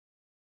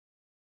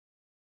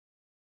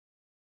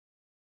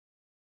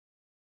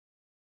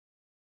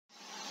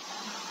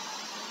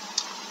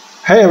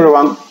Hey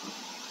everyone,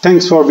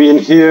 thanks for being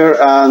here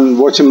and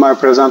watching my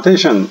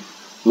presentation.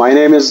 My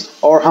name is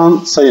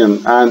Orhan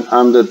Sayin and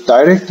I'm the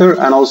director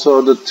and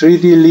also the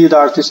 3D lead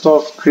artist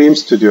of Cream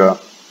Studio.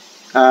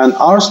 And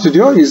our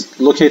studio is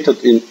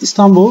located in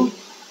Istanbul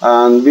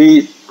and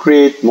we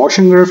create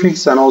motion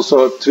graphics and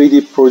also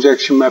 3D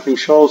projection mapping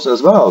shows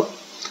as well.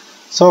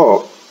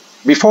 So,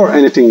 before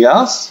anything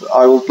else,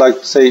 I would like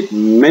to say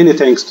many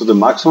thanks to the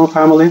Maxon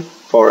family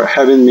for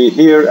having me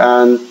here,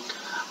 and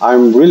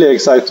I'm really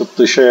excited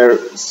to share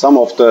some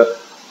of the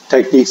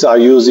techniques I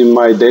use in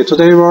my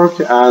day-to-day work,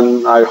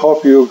 and I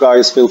hope you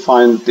guys will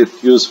find it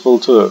useful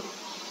too.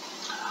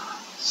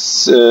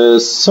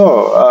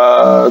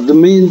 The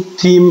main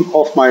theme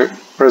of my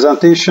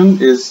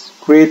presentation is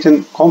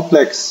creating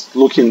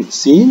complex-looking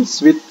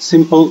scenes with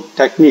simple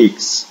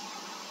techniques.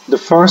 The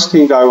first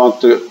thing I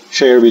want to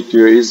share with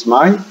you is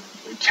my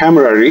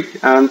camera rig,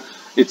 and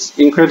it's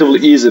incredibly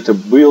easy to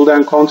build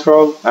and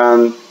control,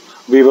 and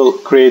we will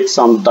create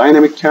some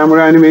dynamic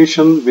camera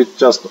animation with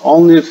just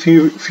only a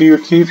few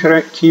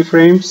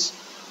keyframes.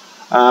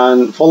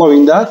 And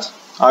following that,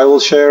 I will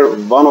share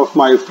one of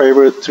my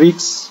favorite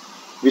tricks,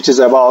 which is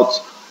about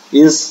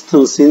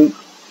instancing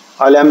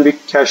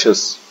alembic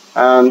caches.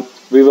 And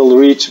we will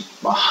reach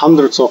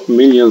hundreds of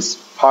millions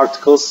of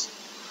particles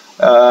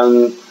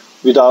and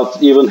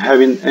without even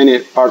having any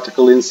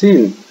particle in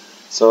scene.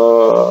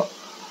 So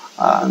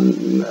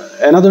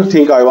another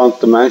thing I want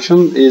to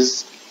mention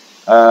is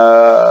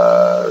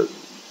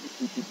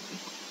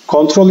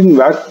controlling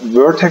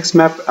vertex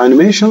map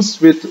animations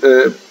with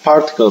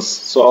particles.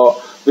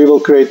 So we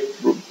will create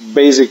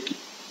basic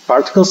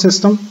particle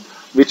system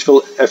which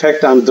will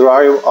affect and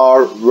drive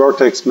our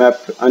vertex map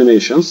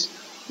animations,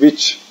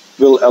 which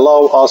will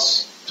allow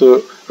us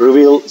to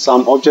reveal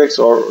some objects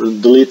or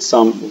delete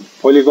some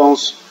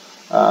polygons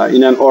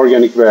in an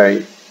organic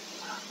way.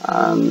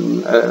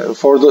 And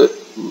for the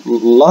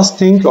last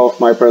thing of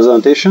my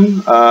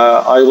presentation,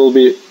 I will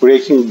be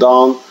breaking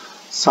down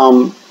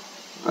some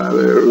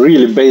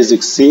really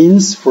basic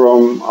scenes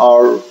from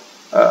our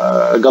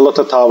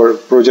Galata Tower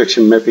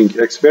projection mapping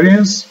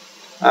experience,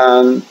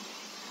 and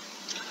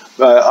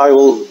I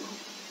will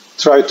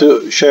try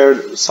to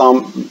share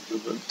some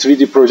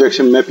 3D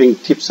projection mapping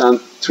tips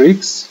and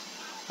tricks,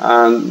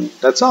 and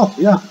that's all.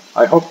 Yeah,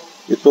 I hope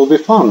it will be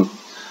fun.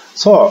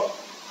 So,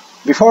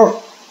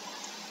 before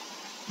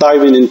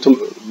diving into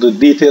the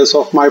details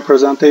of my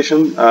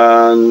presentation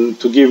and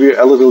to give you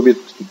a little bit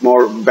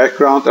more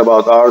background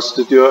about our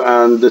studio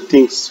and the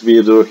things we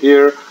do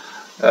here,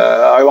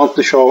 I want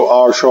to show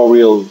our show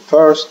reel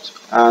first,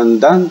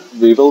 and then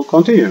we will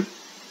continue.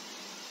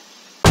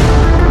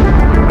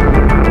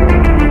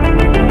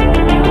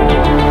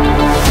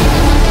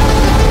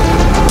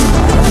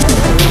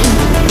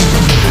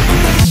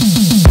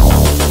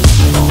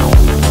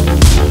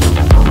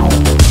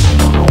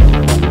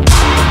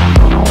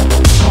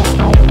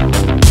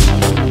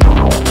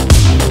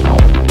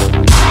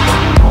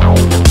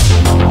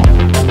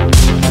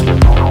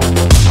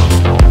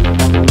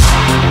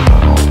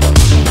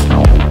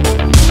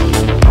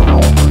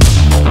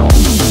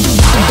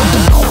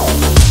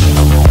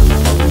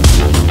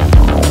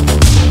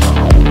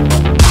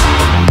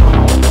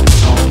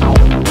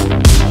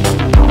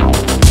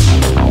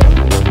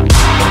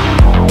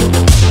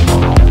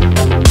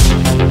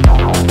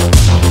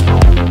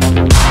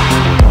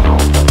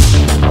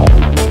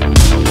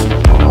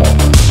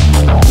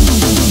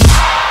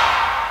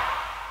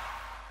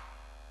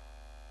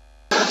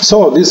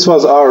 So this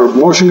was our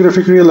motion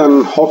graphic reel,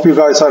 and hope you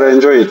guys are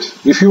enjoying it.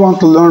 If you want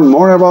to learn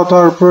more about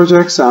our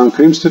projects and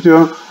Cream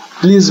Studio,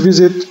 please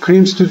visit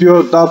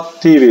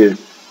creamstudio.tv.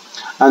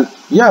 And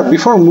yeah,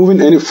 before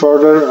moving any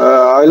further,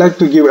 I like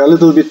to give a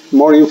little bit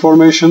more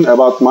information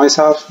about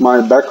myself, my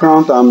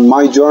background, and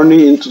my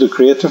journey into the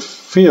creative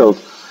field.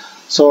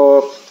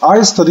 So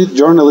I studied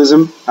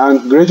journalism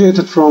and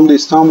graduated from the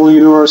Istanbul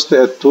University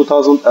at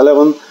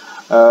 2011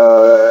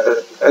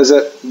 as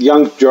a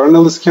young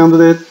journalist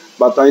candidate.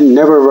 But I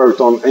never worked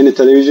on any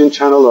television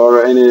channel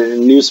or any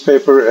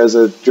newspaper as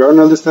a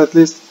journalist, at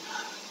least,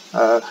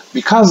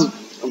 because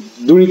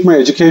during my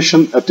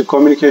education at the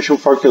communication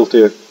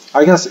faculty,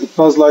 I guess it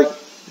was like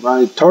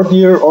my third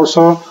year or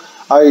so,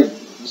 I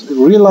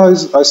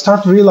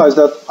started to realize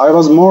that I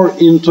was more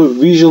into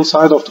visual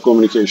side of the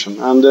communication,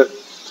 and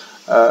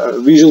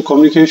visual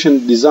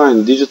communication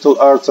design, digital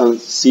arts, and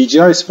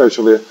CGI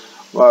especially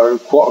were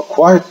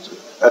quite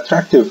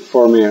attractive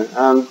for me.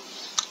 And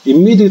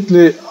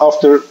immediately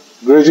after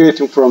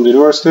graduating from the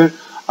university,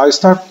 I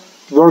started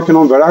working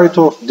on a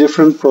variety of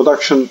different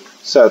production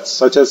sets,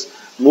 such as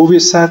movie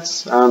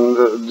sets and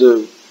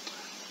the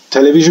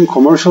television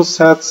commercial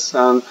sets,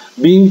 and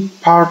being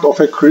part of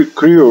a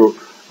crew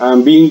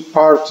and being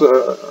part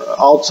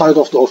outside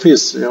of the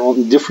office,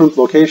 on different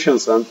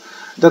locations, and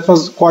that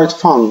was quite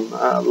fun.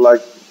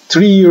 Like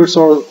 3 years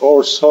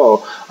or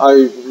so,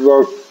 I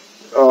worked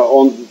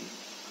on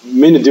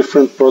many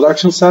different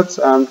production sets,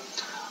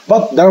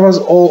 but there was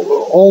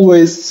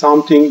always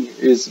something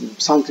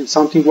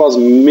was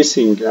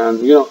missing, and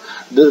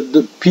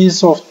that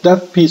piece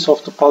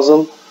of the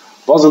puzzle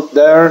wasn't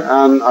there,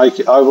 and I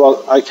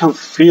can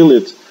feel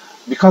it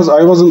because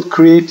I wasn't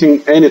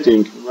creating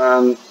anything.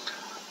 And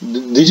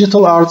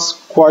digital art's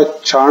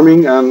quite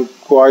charming and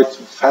quite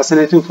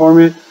fascinating for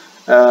me.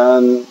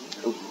 And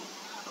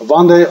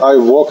one day I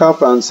woke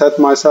up and said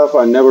to myself,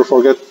 I never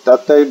forget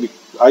that day.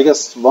 I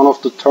guess one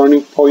of the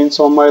turning points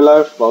on my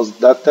life was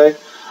that day.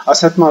 I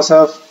said to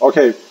myself,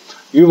 okay,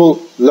 you will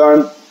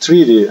learn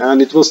 3D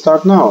and it will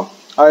start now.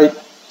 I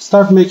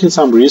start making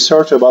some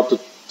research about the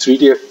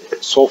 3D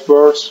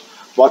softwares,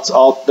 what's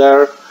out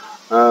there.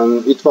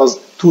 And it was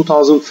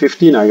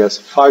 2015, I guess,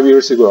 5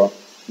 years ago.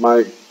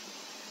 My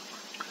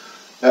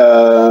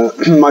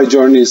my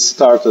journey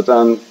started,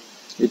 and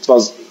it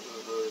was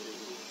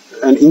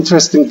an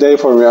interesting day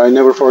for me. I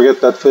never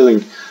forget that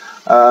feeling.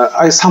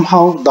 I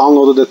somehow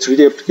downloaded the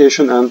 3D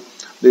application, and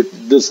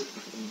this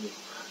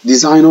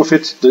design of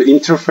it, the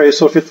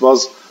interface of it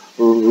was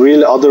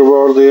really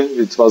otherworldly.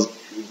 It was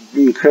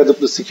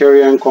incredibly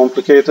scary and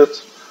complicated.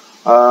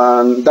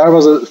 And there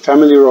was a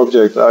familiar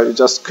object. I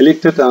just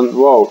clicked it, and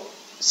wow,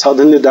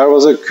 suddenly there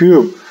was a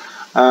cube.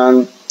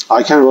 And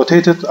I can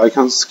rotate it, I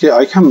can scale,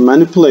 I can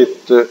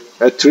manipulate a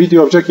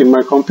 3D object in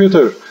my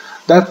computer.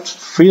 That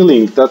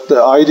feeling, that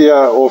the idea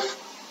of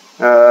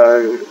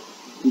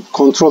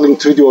controlling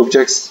 3D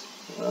objects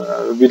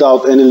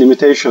without any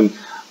limitation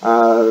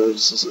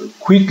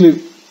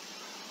quickly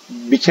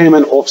became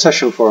an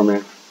obsession for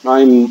me.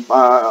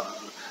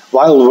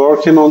 While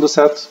working on the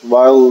set,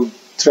 while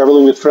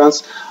traveling with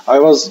friends,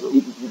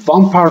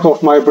 one part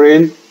of my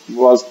brain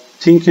was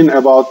thinking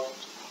about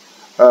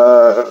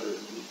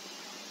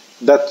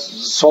that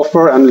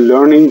software and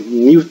learning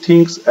new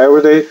things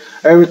every day.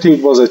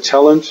 Everything was a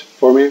challenge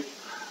for me.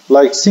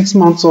 Like 6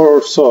 months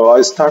or so,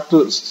 I started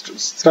to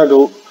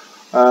struggle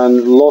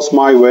and lost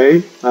my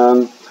way.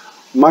 And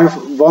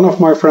one of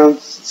my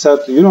friends said,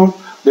 you know,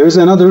 there is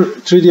another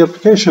 3D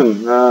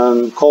application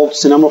called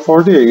Cinema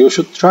 4D. You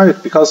should try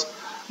it because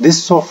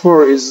this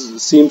software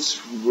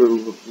seems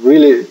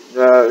really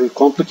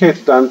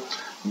complicated, and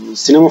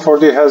Cinema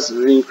 4D has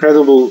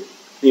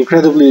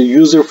incredibly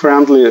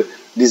user-friendly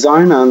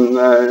design,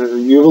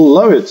 and you will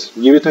love it.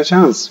 Give it a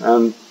chance,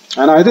 and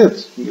I did.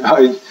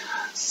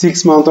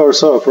 6 months or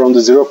so from the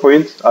 0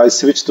 point, I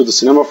switched to the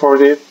Cinema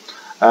 4D,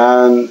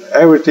 and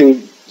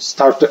everything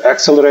started to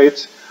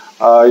accelerate.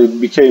 I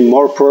became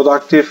more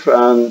productive,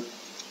 and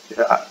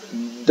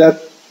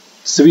that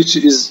switch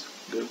is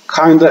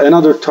kind of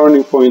another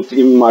turning point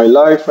in my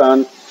life.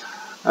 And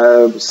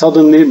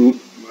suddenly,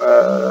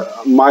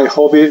 my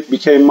hobby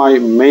became my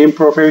main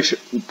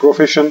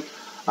profession.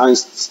 I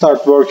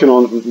start working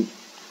on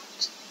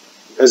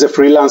as a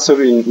freelancer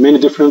in many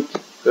different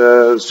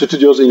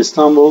studios in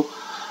Istanbul.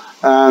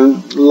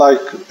 And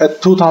like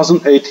at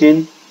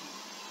 2018,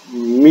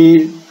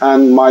 me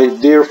and my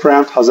dear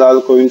friend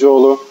Hazel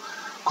Koyuncuoğlu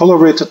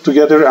collaborated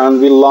together, and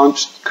we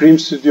launched Cream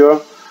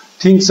Studio.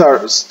 Things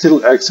are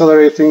still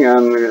accelerating,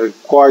 and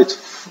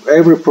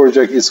every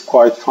project is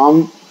quite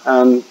fun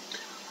and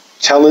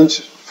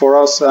challenge for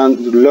us, and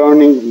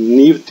learning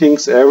new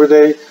things every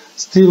day.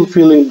 Still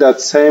feeling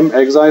that same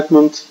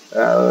excitement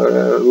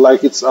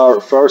like it's our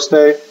first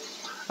day.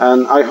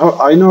 And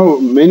I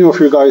know many of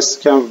you guys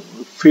can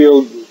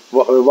feel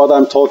what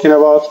I'm talking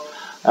about,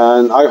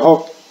 and I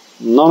hope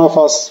none of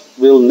us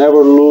will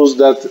never lose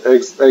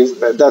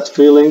that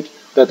feeling,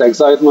 that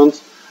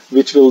excitement,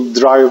 which will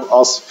drive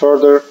us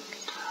further.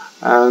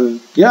 And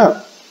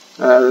yeah,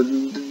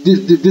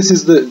 this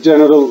is the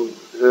general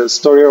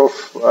story of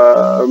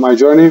my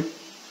journey.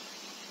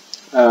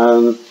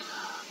 And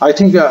I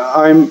think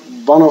I'm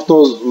one of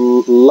those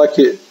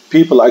lucky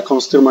people. I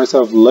consider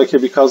myself lucky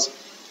because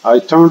I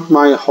turned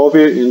my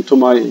hobby into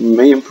my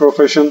main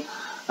profession,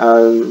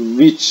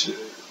 which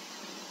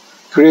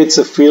creates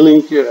a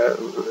feeling.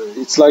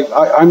 It's like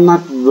I'm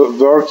not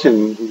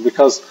working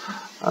because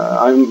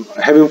I'm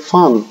having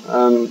fun,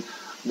 and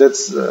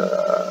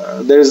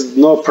there is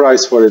no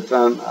price for it.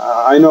 And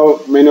I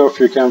know many of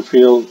you can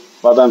feel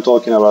what I'm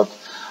talking about.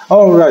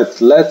 All right,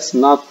 let's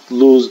not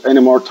lose any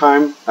more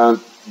time and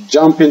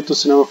jump into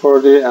Cinema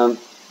 4D and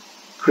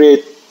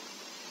create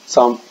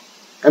some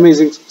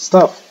amazing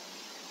stuff.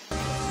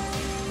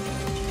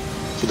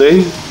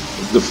 Today,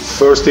 the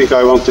first thing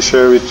I want to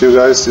share with you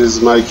guys is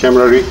my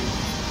camera rig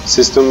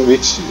system,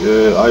 which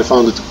I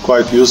found it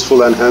quite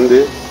useful and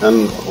handy,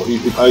 and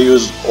I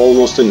use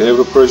almost in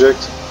every project.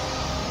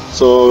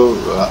 So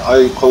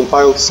I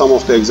compiled some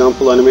of the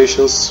example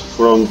animations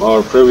from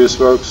our previous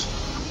works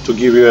to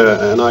give you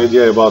an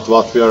idea about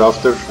what we are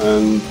after.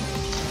 And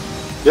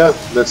yeah,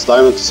 let's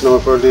dive into Cinema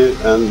 4D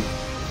and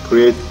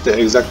create the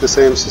exactly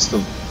same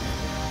system.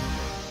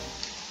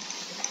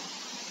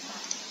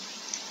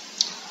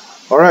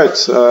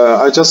 Alright,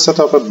 I just set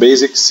up a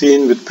basic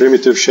scene with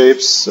primitive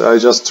shapes. I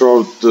just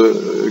throw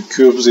the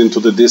cubes into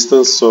the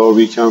distance so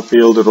we can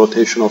feel the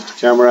rotation of the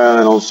camera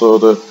and also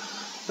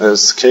the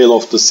scale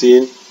of the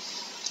scene.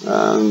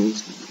 And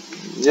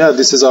yeah,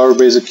 this is our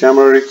basic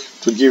camera rig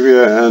to give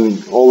you an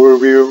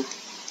overview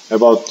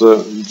about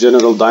the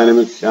general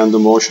dynamic and the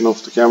motion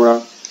of the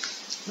camera.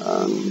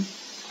 And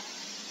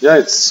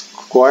yeah,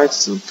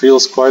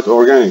 feels quite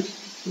organic.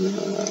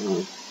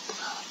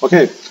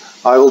 Okay,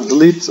 I will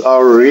delete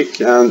our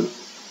rig and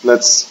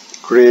let's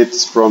create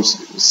from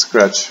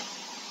scratch.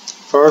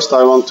 First,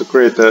 I want to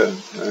create a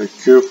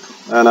cube,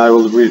 and I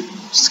will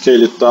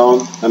scale it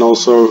down and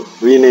also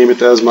rename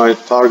it as my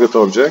target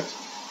object.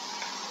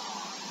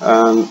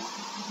 And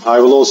I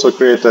will also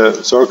create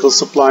a circle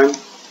spline,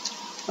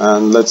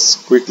 and let's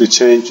quickly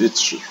change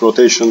its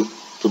rotation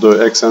to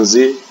the X and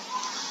Z.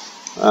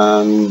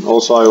 And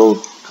also I will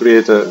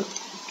create a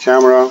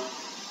camera,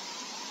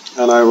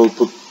 and I will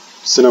put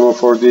cinema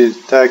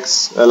 4D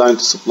tags, align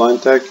to spline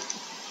tag,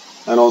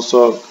 and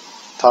also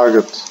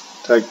target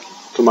tag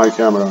to my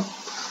camera.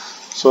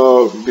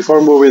 So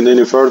before moving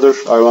any further,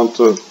 I want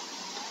to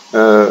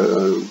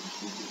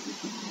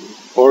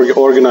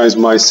organize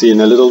my scene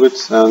a little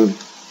bit and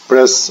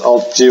press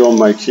Alt G on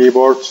my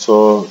keyboard.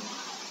 So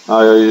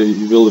I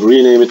will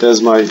rename it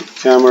as my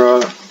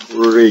camera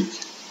rig.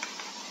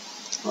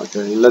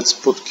 Okay, let's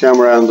put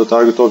camera and the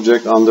target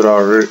object under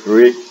our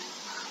rig.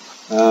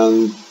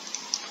 And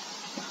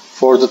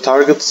for the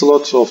target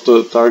slot of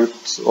the target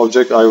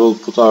object, I will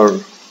put our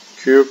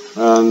cube,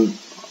 and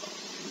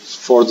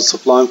for the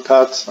spline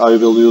path, I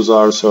will use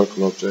our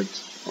circle object.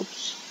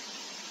 Oops.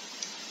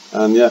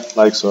 And yeah,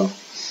 like so.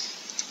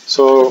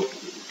 So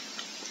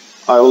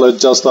I will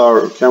adjust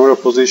our camera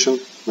position,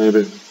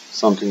 maybe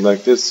something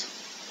like this.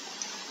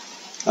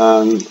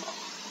 And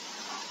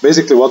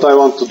basically what I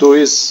want to do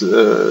is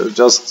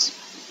just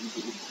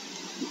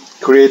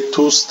create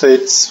two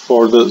states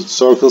for the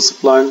circle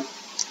spline.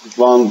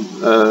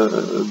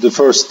 The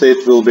first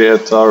state will be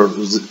at our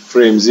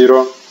frame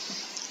 0,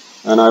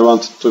 and I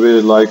want it to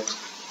be like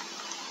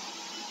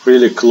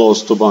really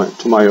close to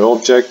my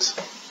object,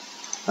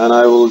 and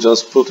I will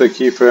just put a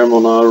keyframe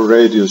on our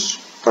radius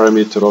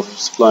parameter of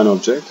spline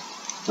object,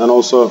 and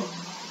also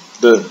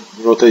the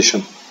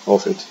rotation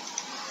of it.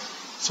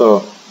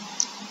 So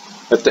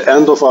at the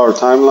end of our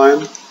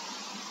timeline,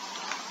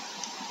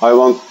 I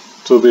want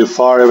to be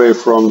far away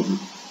from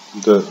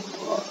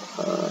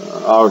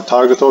our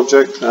target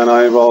object, and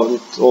I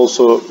will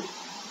also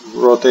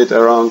rotate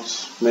around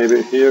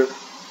maybe here.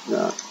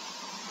 Yeah.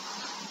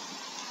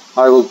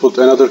 I will put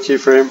another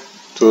keyframe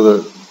to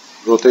the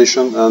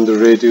rotation and the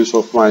radius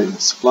of my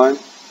spline.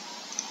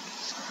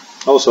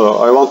 Also,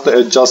 I want to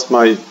adjust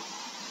my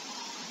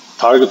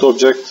target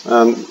object,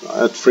 and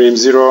at frame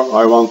 0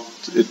 I want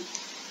it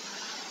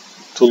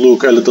to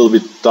look a little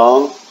bit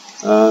down,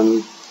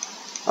 and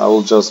I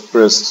will just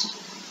press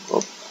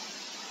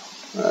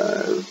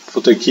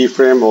put a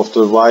keyframe of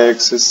the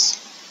y-axis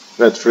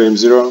at frame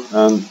 0,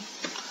 and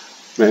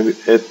maybe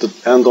at the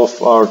end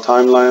of our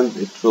timeline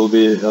it will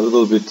be a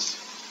little bit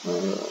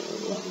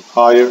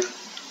higher.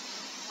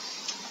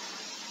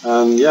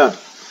 And yeah,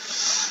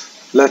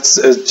 let's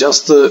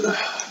adjust the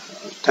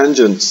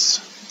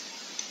tangents.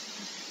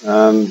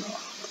 And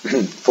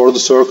for the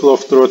circle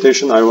of the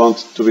rotation, I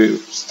want it to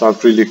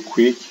start really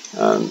quick,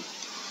 and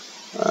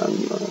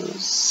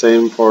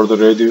same for the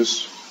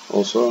radius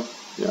also.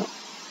 Yeah,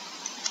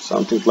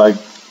 something like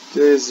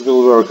this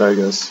will work, I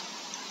guess.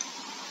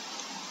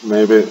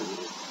 Maybe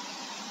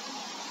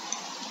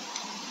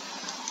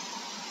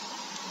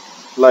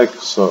like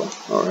so.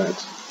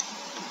 Alright.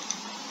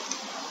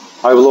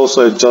 I will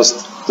also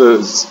adjust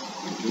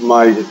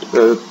my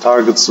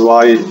target's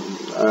Y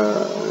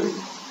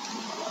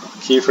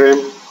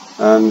keyframe,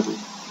 and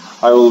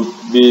I will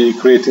be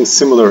creating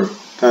similar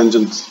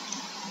tangent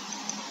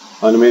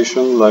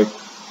animation like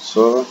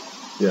so.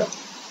 Yeah.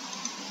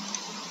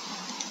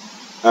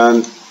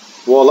 And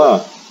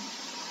voila,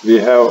 we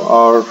have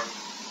our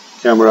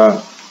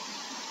camera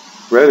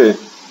ready.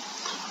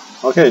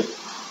 Okay.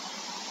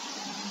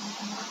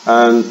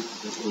 And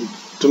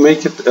to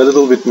make it a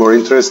little bit more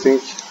interesting,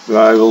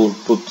 I will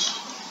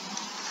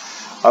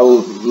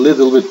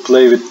little bit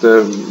play with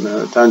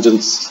the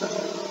tangents,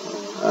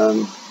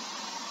 and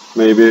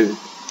maybe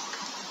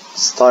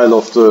style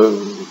of the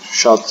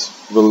shot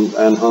will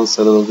enhance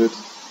a little bit.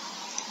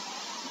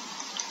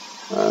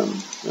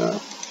 And yeah,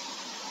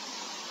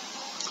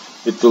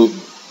 it will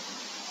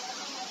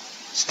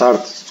start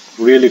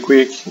really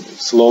quick,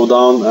 slow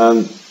down,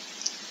 and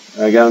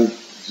again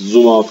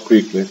zoom out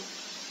quickly.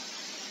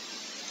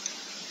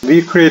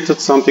 We created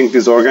something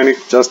disorganic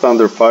just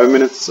under 5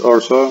 minutes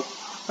or so,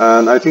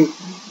 and I think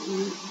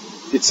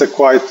it's a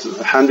quite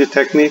handy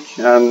technique,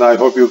 and I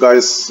hope you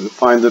guys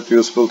find it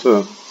useful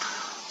too.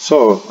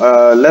 So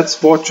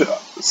let's watch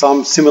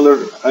some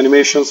similar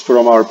animations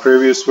from our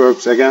previous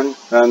works again,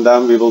 and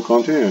then we will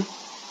continue.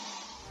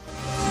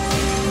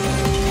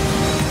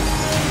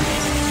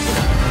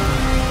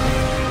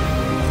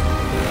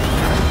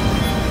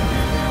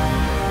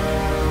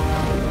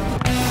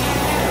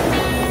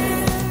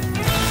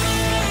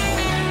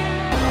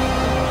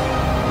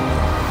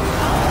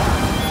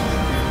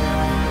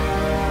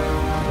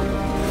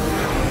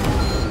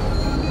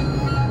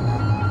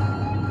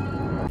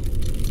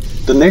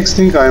 The next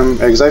thing I'm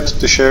excited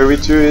to share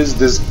with you is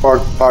this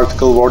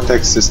particle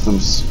vortex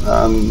systems,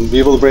 and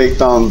we will break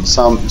down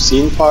some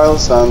scene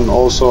files, and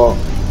also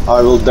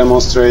I will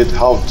demonstrate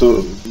how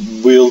to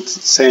build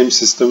same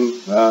system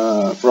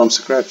from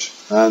scratch.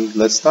 And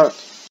let's start.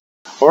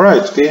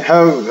 Alright, we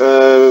have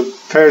a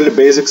fairly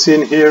basic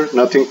scene here,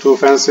 nothing too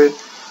fancy.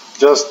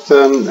 Just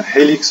a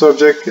helix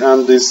object,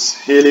 and this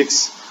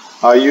helix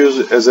I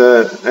use as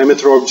a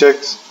emitter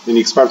object in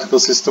X particle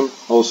system.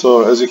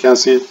 Also, as you can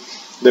see,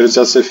 there is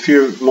just a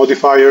few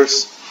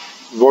modifiers,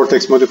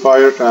 vortex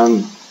modifier,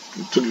 and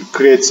to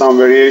create some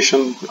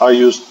variation I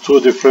use two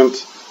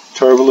different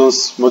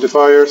turbulence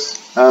modifiers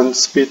and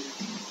speed.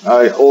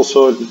 I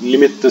also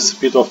limit the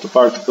speed of the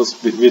particles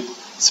with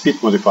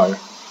speed modifier.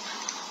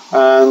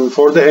 And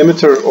for the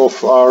emitter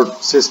of our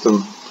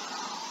system,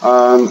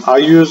 I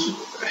use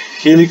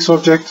helix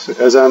object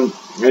as an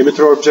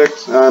emitter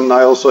object, and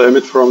I also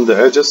emit from the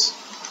edges.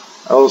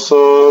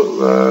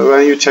 Also,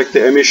 when you check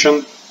the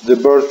emission, the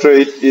birth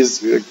rate is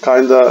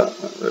kinda,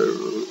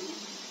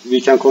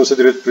 we can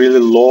consider it really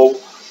low,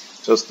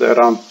 just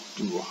around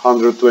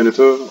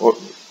 122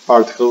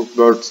 particle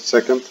per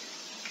second.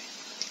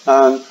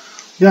 And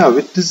yeah,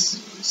 with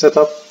this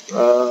setup,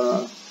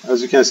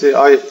 as you can see,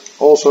 I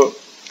also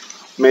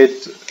made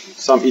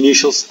some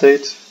initial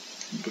state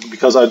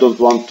because I don't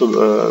want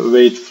to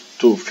wait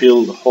to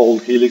fill the whole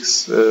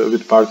helix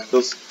with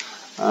particles.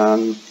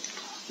 And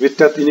with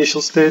that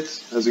initial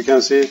state, as you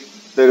can see,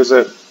 there is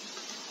a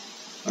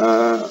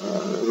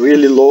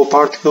really low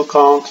particle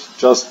count,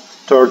 just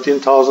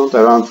 13,000,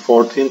 around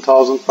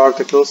 14,000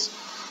 particles.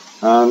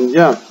 And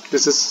yeah,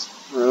 this is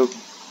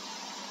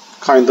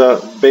kinda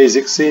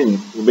basic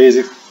scene,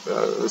 basic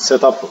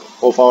setup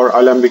of our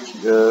alembic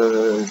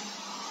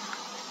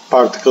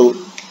particle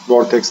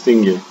vortex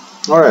thingy.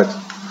 Alright,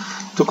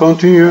 to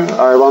continue,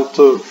 I want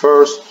to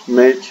first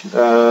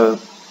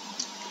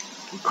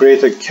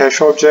create a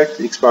cache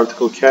object, X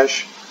particle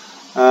cache,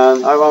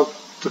 and I want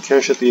to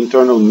cache it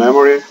internal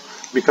memory,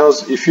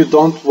 because if you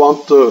don't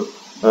want to,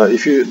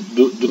 if you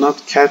do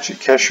not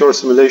cache your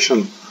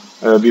simulation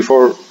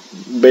before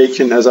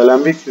baking as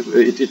alembic,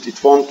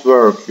 it won't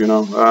work, you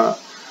know.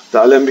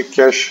 The alembic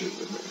cache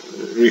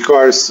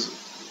requires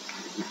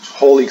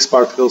whole X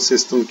particle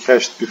system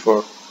cached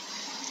before.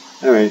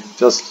 Anyway,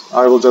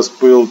 I will just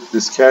build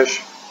this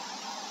cache,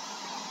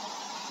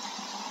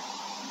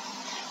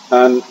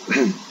 and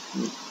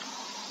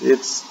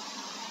it's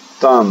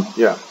done.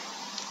 Yeah,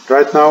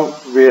 right now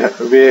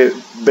we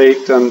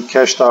baked and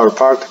cached our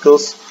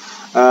particles,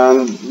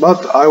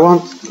 but I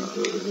want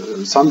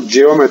some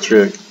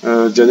geometry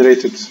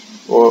generated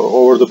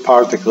over the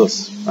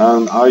particles,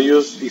 and I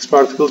use X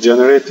particle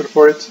generator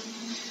for it.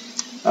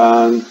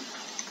 And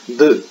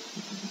the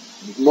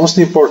most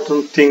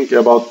important thing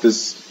about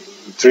this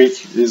trick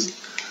is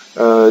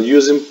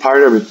using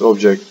pyramid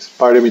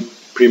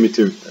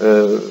primitive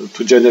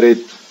to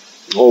generate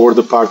over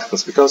the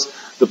particles, because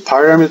the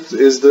pyramid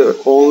is the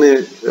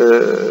only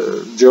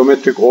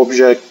geometric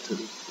object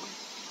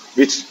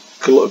which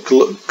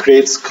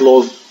creates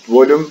closed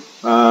volume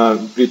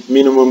with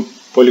minimum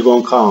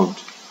polygon count.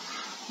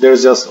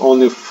 There's just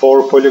only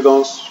 4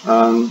 polygons,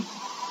 and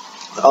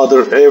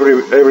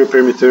every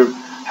primitive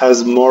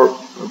has more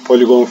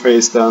polygon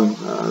face than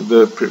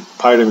the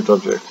pyramid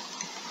object.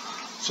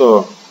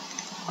 So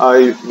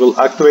I will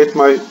activate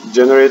my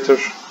generator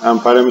and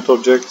pyramid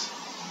object.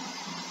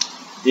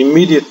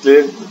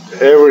 Immediately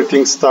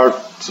everything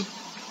starts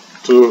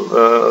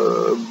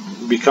to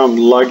become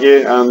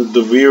laggy, and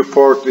the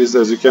viewport is,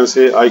 as you can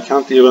see, I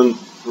can't even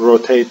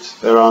rotate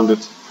around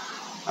it.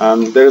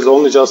 And there is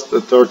only just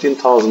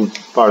 13,000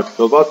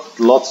 particles, but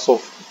lots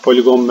of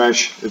polygon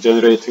mesh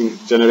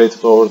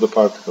generated over the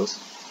particles.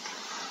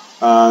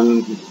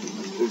 And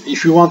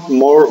if you want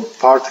more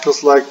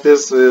particles like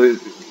this,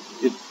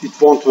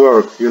 it won't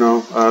work, you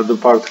know. The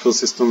particle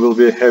system will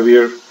be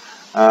heavier,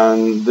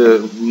 and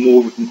the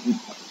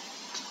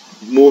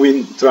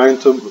trying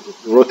to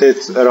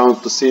rotate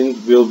around the scene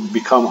will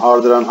become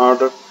harder and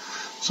harder.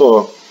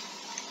 So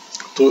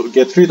to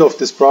get rid of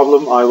this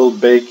problem, I will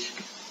bake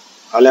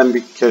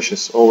alembic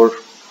caches over.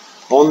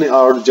 Only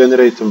our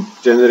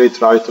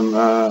generator item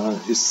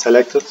is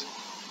selected.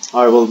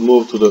 I will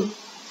move to the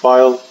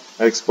file,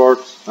 export,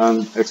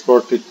 and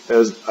export it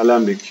as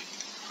alembic.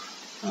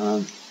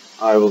 And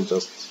I will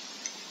just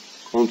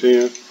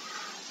continue,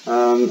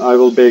 and I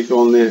will bake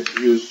only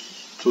use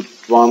to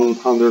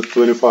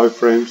 125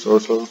 frames or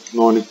so,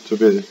 no need to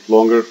be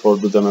longer for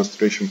the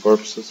demonstration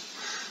purposes.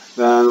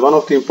 Then one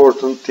of the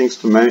important things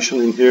to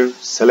mention in here,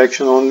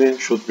 selection only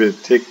should be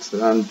ticked,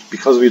 and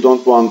because we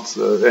don't want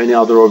any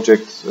other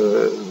object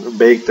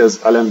baked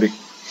as alembic.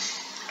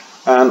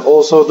 And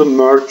also the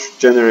merge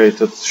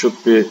generated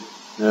should be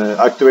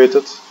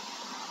activated,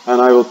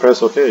 and I will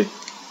press OK.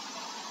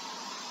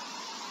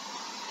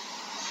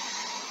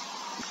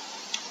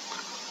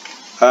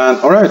 And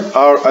alright,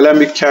 our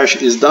alembic cache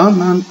is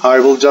done, and I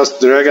will just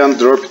drag and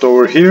drop it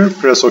over here,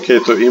 press OK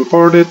to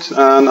import it,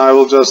 and I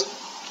will just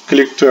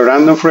click to a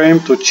random frame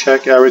to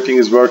check everything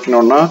is working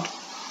or not.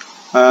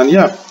 And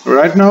yeah,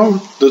 right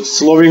now the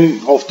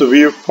slowing of the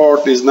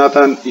viewport is not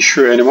an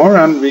issue anymore,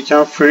 and we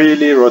can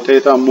freely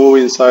rotate and move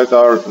inside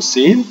our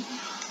scene.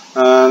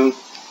 And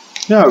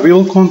yeah, we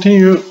will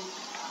continue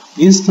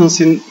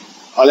instancing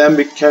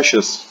alembic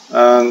caches,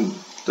 and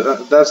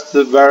that's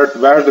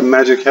where the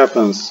magic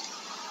happens.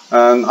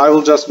 And I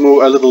will just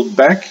move a little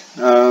back,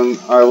 and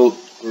I will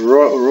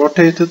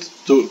rotate it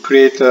to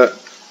create a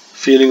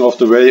feeling of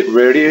the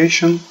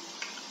variation.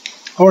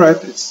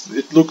 Alright,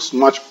 it looks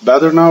much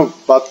better now,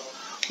 but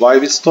why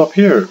we stop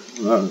here?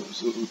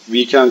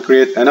 We can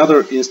create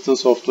another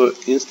instance of the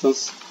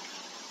instance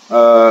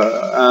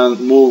and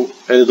move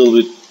a little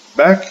bit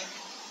back,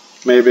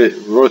 maybe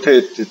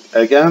rotate it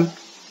again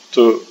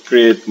to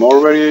create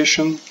more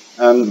variation,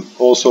 and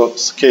also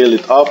scale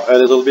it up a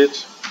little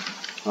bit.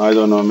 I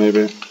don't know,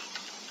 maybe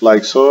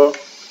like so.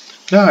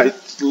 Yeah,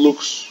 it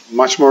looks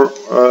much more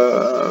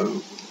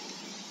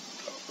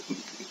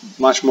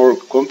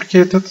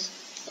complicated.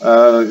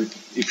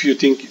 If you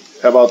think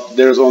about,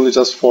 there's only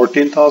just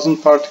 14,000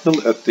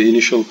 particles at the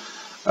initial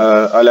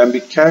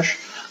alembic cache,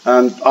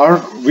 and our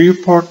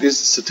viewport is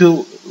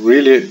still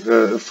really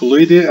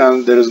fluidy,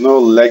 and there is no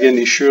lagging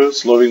issue.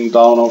 Slowing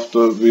down of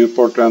the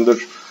viewport render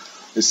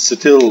is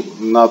still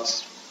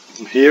not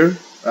here.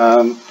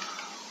 And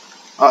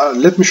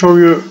let me show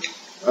you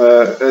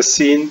a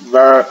scene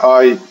where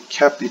I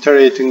kept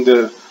iterating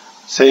the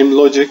same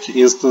logic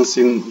instance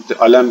in the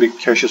alembic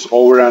caches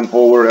over and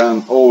over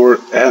and over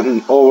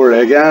and over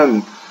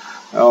again.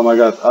 Oh my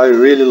god, I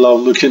really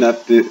love looking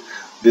at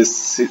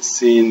this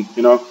scene.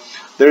 You know,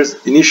 there's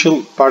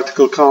initial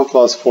particle count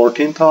was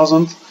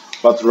 14,000,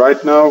 but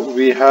right now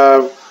we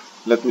have,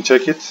 let me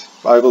check it.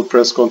 I will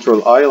press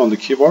Ctrl I on the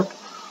keyboard,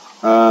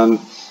 and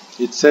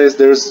it says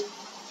there's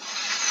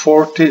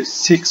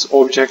 46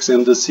 objects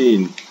in the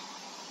scene.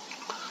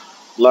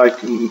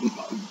 Like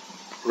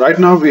right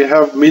now we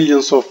have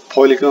millions of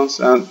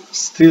polygons, and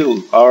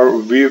still our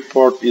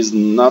viewport is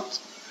not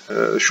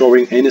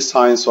showing any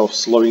signs of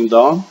slowing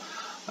down.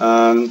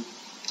 And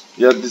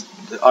yeah,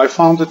 I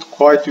found it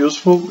quite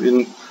useful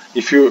in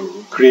if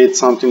you create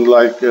something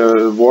like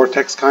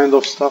vortex kind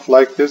of stuff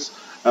like this.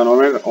 And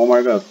oh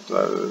my god,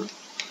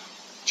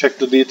 check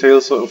the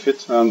details of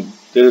it, and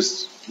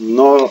there's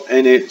no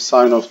any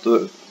sign of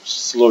the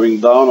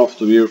slowing down of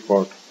the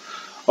viewport.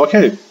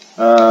 Okay,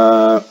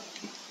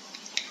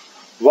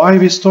 why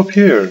we stop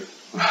here?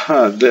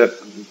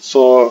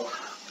 So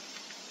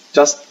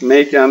just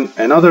make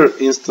another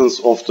instance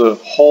of the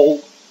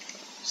whole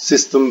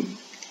system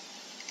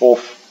of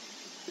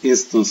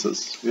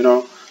instances. You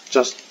know,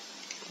 just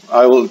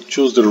I will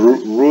choose the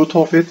root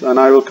of it, and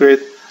I will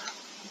create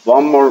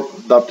one more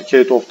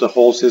duplicate of the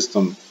whole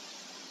system.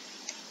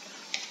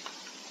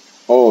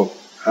 Oh,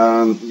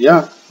 and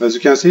yeah, as you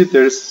can see,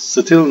 there is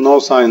still no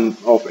sign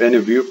of any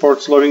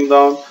viewport slowing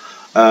down,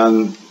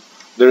 and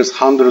there's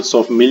hundreds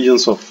of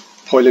millions of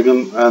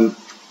polygons and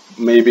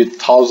maybe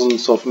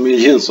thousands of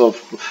millions of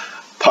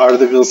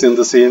particles in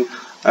the scene.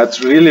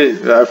 That's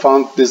really, I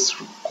found this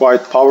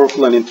quite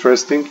powerful and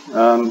interesting.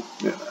 And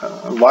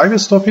why we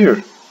stop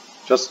here?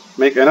 Just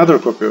make another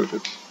copy of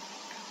it.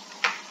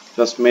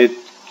 Just make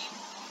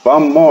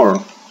one more,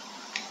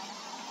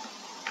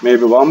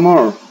 maybe one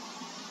more,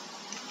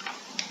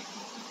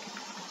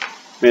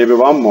 maybe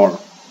one more.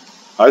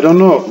 I don't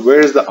know where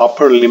is the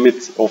upper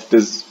limit of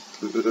this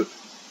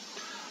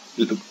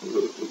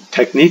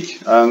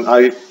technique, and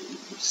I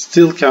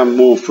still can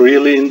move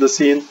freely in the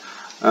scene.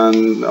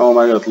 And oh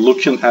my god,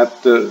 looking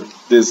at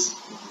this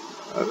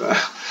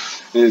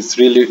it's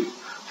really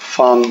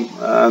fun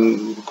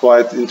and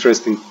quite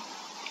interesting.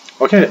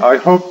 Okay, I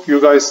hope you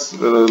guys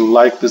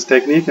like this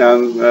technique,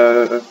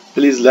 and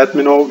please let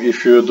me know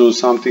if you do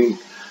something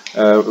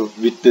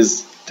with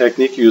this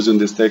technique, using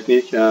this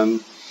technique,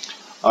 and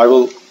I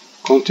will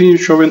continue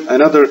showing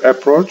another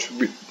approach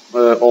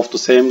of the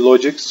same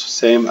logics,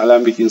 same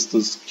alembic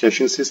instance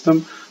caching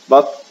system,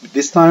 but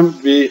this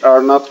time we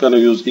are not going to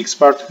use X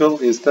particle.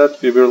 Instead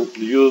we will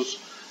use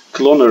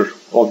cloner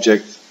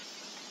object,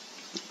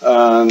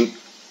 and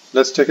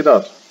let's check it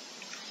out.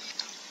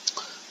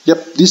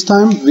 Yep, this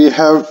time we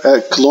have a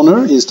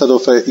cloner instead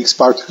of a X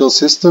particle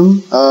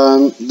system,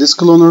 and this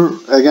cloner,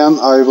 again,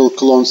 I will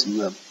clone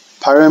the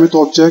pyramid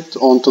object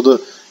onto the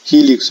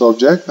helix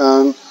object,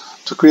 and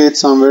to create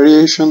some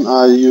variation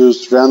I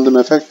used random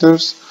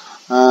effectors,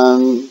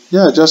 and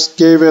yeah, just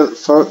gave a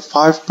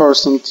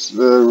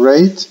 5%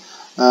 rate,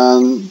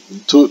 and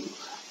to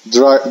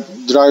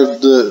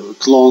drive the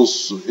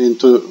clones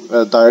into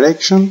a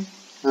direction.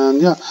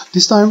 And yeah,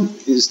 this time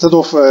instead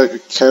of a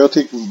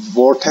chaotic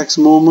vortex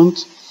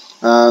movement,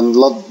 and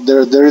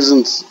there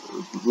isn't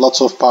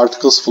lots of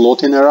particles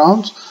floating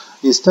around,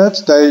 instead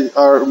they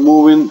are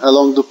moving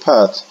along the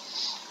path.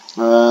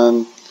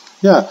 And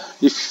yeah,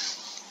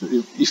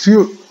 if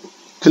you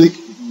click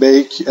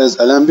bake as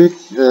alembic,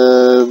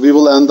 we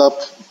will end up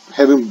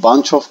having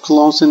bunch of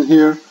clones in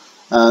here,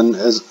 and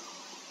as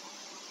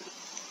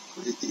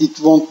it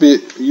won't be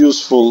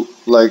useful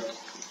like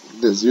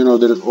this. You know,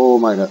 there is, oh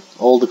my god,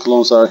 all the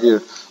clones are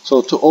here.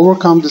 So to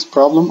overcome this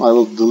problem, I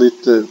will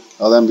delete the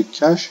alembic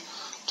cache.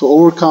 To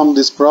overcome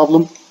this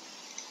problem,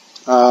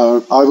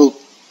 I will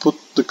put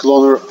the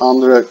cloner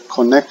under a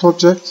connect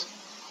object,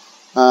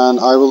 and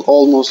I will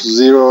almost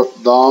zero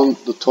down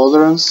the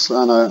tolerance,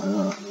 and I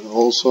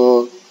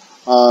also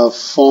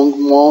Fong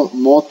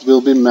mode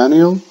will be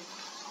manual,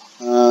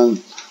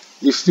 and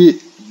if we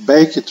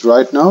bake it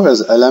right now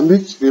as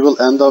alembic, we will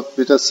end up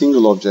with a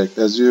single object.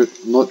 As you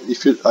not,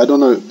 if you, I don't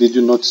know, did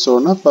you notice or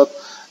not, but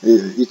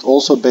it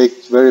also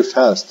baked very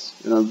fast,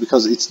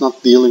 because it's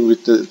not dealing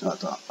with the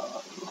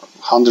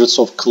hundreds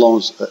of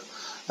clones,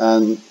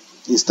 and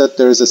instead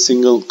there is a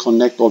single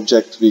connect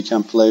object. We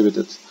can play with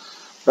it.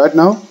 Right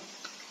now,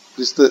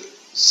 it's the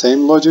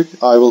same logic.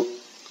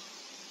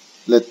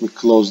 Let me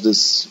close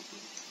this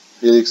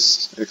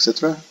helix,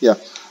 etc. Yeah,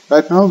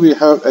 right now we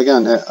have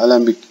again an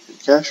alembic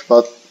cache,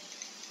 but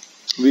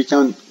we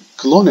can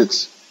clone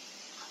it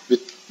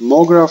with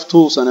MoGraph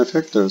tools and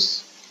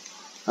effectors,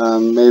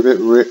 and maybe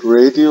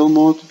radial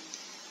mode,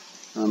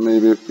 and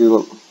maybe we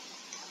will,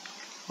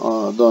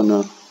 don't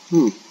know,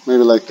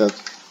 maybe like that,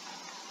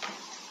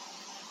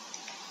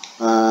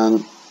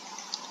 and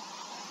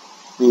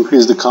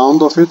increase the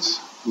count of it,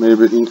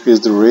 maybe increase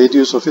the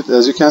radius of it.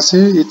 As you can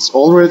see, it's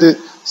already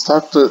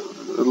start to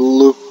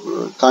look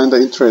kind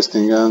of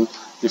interesting, and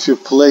if you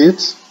play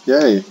it,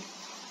 yay,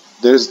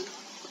 there's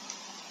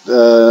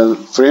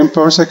frame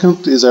per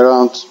second is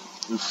around,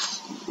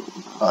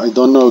 I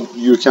don't know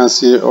you can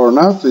see it or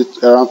not,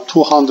 it's around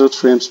 200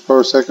 frames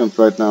per second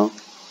right now,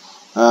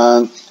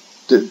 and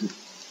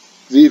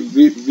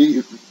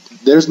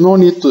there's no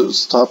need to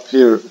stop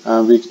here,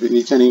 and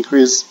we can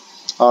increase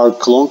our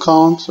clone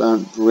count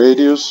and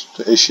radius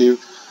to achieve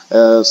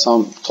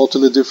some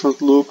totally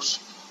different looks.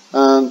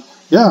 And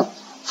yeah,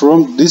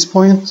 from this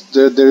point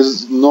there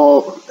is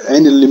no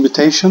any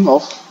limitation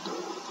of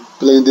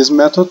playing this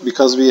method,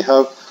 because we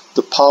have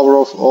the power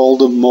of all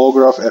the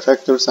MoGraph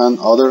effectors and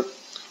other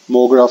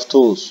MoGraph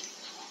tools.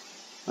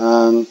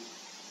 And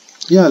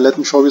yeah, let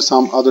me show you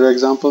some other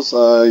examples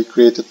I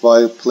created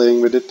while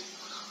playing with it.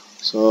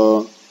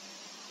 So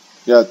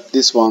yeah,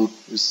 this one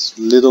is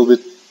a little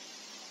bit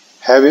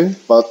heavy,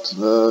 but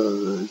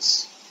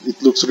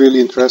it looks really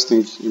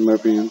interesting in my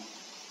opinion.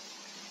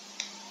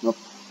 Nope.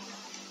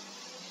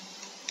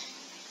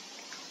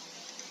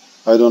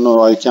 I don't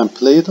know, I can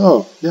play it.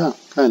 Oh yeah,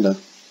 kinda.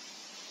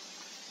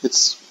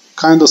 It's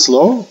kinda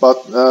slow,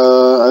 but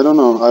I don't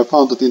know, I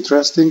found it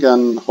interesting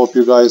and hope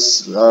you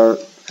guys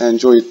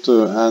enjoy it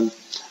too. And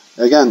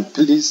again,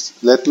 please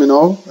let me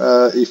know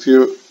if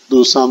you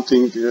do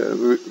something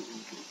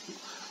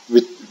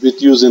with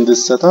using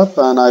this setup,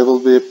 and I will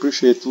be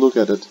appreciate to look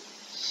at it.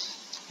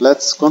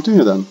 Let's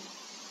continue then.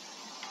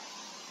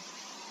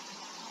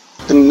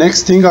 The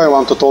next thing I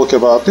want to talk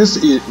about is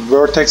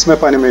vertex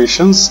map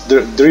animations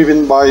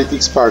driven by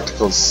X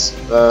particles.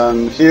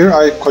 And here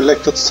I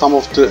collected some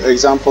of the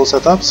example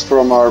setups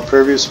from our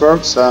previous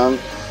works, and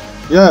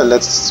yeah,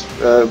 let's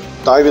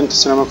dive into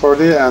Cinema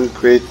 4D and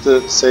create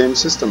the same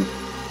system.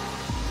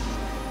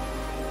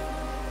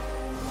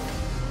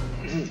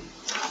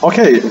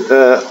 Okay,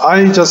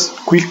 I just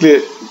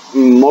quickly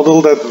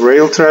modeled that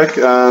rail track,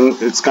 and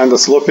it's kind of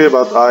sloppy,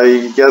 but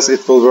I guess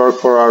it will work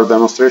for our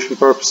demonstration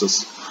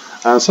purposes.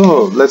 And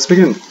so let's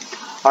begin.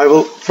 I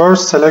will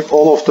first select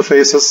all of the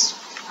faces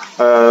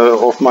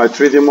of my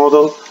 3D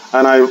model,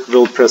 and I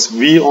will press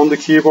V on the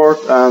keyboard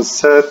and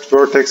set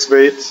vertex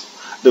weight.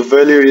 The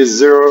value is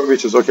 0,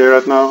 which is okay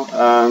right now,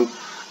 and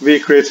we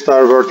created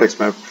our vertex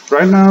map.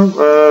 Right now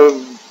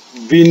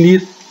we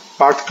need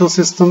particle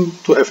system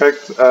to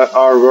affect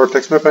our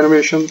vertex map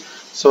animation,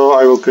 so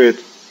I will create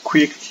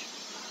quick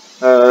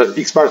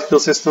X particle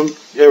system.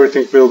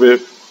 Everything will be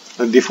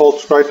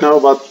default right now,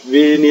 but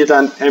we need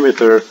an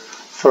emitter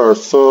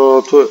first.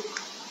 So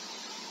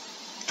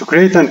to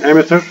create an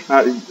emitter,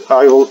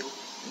 I will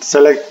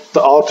select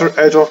the outer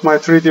edge of my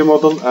 3D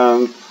model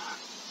and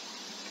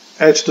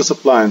edge the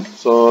spline.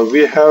 So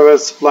we have a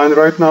spline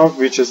right now,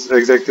 which is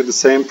exactly the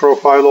same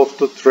profile of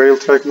the rail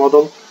track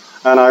model,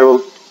 and I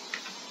will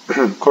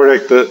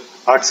correct the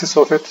axis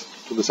of it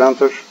to the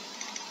center,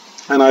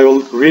 and I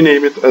will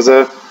rename it as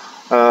a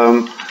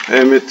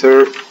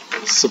emitter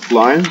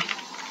spline,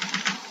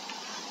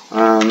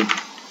 and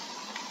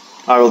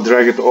I will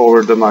drag it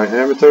over my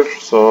emitter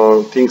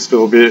so things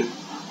will be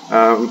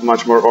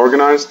much more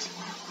organized.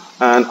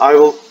 And I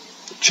will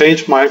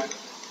change my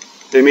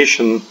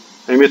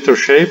emitter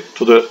shape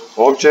to the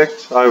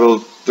object. I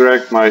will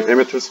drag my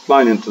emitter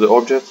spline into the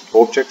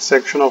object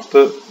section of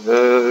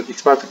the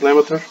X particle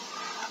emitter,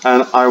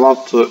 and I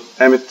want to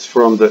emit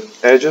from the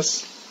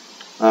edges.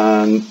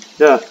 And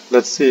yeah,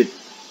 let's see.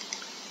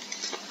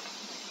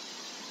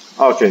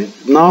 Okay,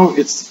 now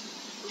it's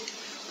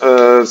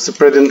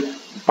spreading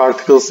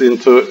particles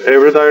into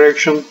every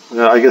direction.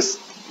 I guess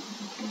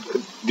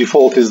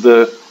default is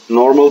the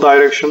normal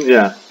direction.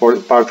 Yeah, for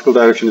particle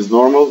direction is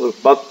normal,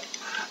 but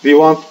we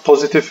want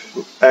positive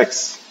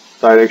X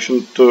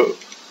direction to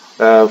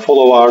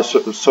follow our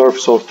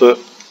surface of the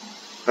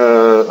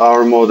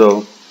our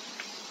model,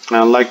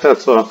 and like that.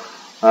 So,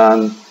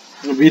 and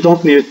we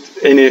don't need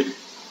any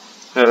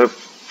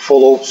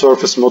follow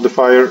surface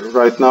modifier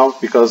right now,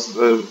 because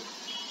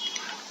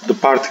the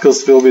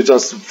particles will be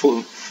just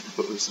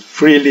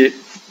freely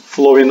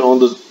flowing on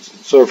the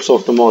surface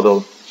of the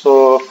model.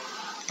 So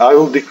I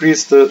will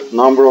decrease the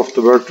number of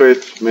the word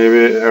rate,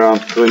 maybe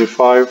around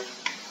 25,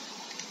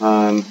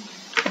 and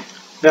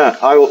yeah,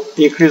 I will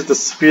increase the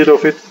speed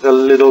of it a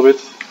little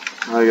bit,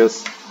 I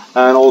guess,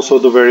 and also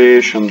the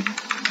variation.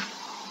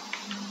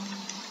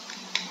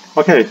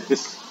 Okay,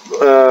 it's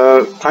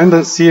kind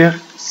of see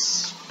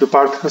the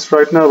particles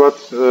right now, but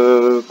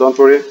don't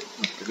worry,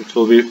 it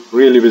will be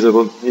really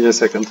visible in a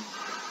second.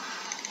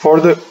 For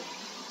the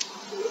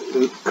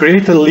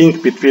create a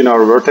link between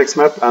our vertex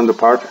map and the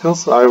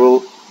particles, I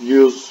will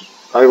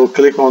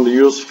click on the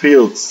use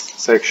fields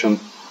section,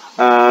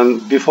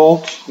 and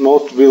default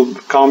mode will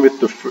come with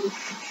the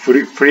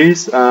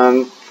freeze,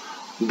 and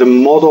the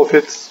mode of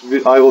it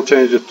I will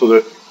change it to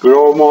the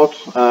grow mode,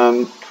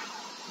 and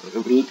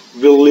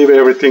we'll leave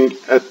everything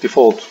at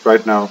default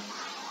right now.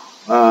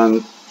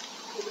 And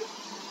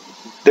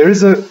there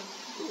is a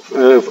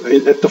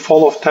at the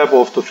follow tab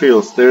of the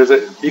fields, there is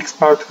a X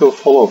particle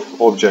follow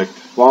object.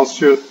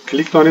 Once you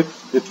click on it,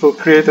 it will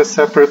create a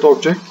separate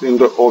object in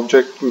the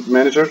object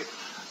manager,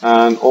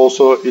 and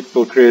also it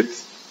will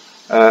create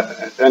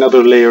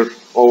another layer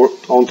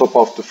on top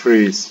of the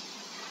freeze.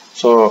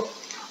 So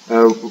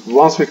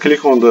once we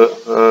click on the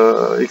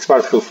X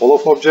particle follow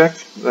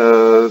object,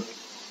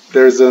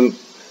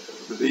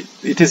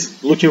 it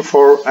is looking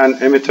for an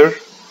emitter,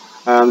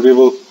 and we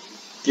will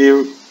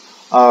give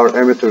our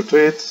emitter to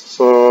it.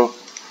 So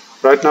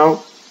right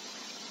now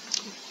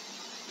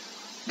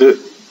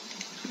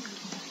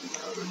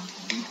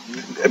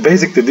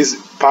basically this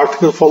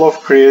particle follow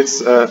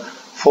creates a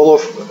follow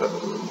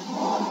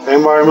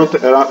environment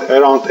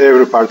around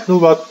every particle,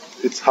 but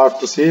it's hard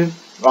to see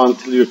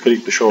until you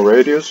click the show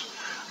radius.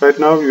 Right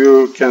now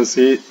you can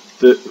see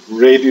the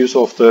radius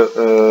of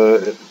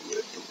the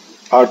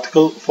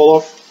particle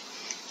follow,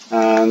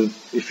 and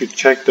if you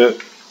check the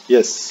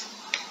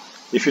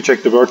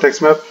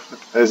vertex map,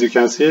 as you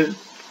can see,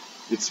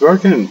 it's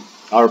working.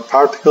 Our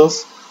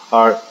particles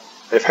are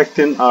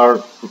affecting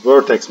our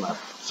vertex map.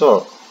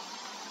 So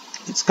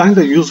it's kind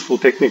of useful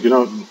technique, you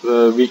know.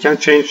 We can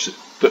change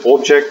the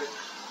object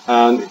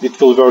and it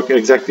will work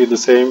exactly the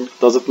same.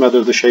 Doesn't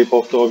matter the shape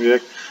of the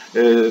object,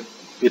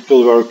 it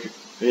will work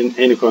in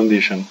any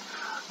condition.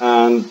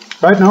 And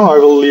right now I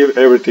will leave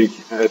everything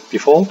at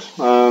default.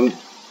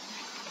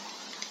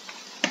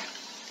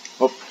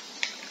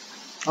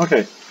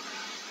 Okay.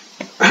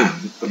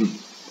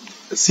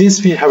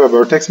 Since we have a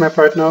vertex map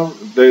right now,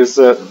 there's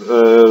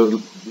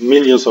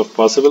millions of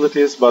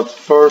possibilities, but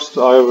first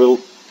I will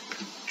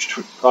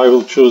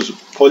choose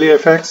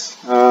polyfx,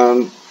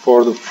 and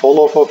for the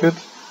follow of it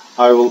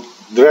I will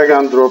drag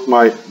and drop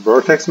my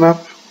vertex map,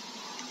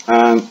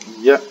 and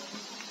yeah,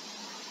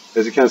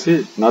 as you can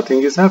see,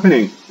 nothing is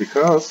happening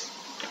because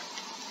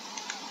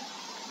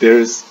there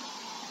is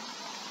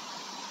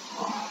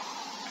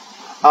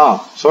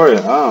sorry,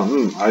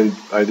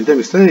 I did a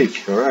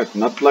mistake. Alright,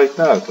 not like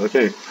that.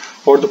 Okay,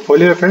 for the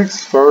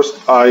polyfx, first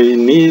I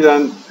need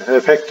an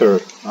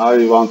effector.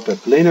 I want a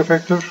plane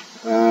effector,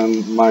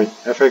 and my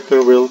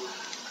effector will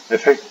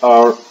affect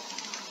our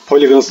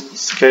polygon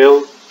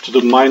scale to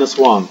the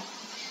 -1.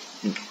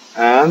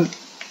 And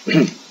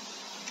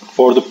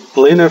for the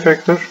plane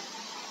effector,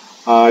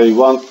 I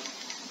want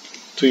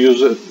to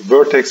use a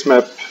vertex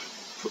map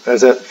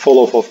as a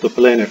follow of the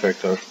plane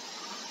effector.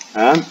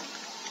 And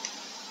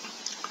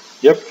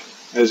yep,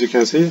 as you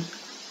can see,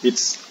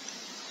 it's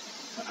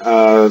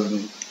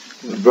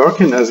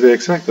working as we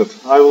expected.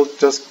 I will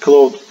just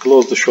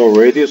close the show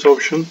radius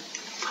option.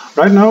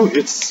 Right now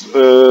it's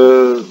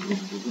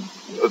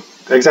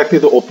exactly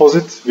the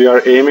opposite. We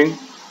are aiming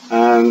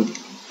and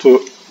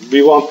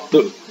we want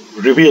the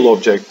reveal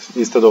object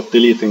instead of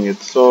deleting it.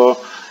 So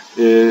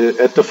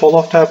at the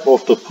follow tab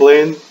of the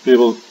plane, we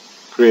will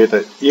create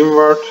an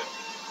invert,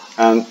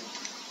 and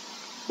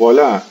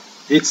voila,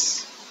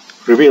 it's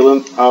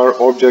revealing our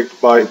object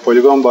by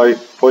polygon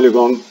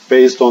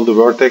based on the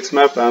vertex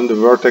map, and the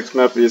vertex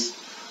map is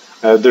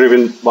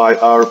driven by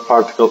our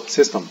particle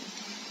system.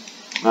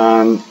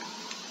 And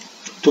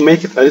to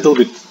make it a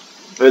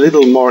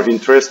little more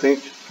interesting,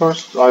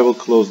 first I will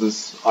close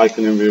this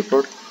icon in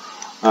viewport,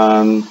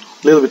 and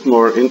a little bit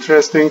more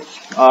interesting,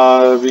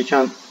 we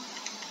can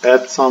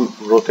add some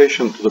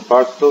rotation to the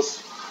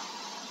particles.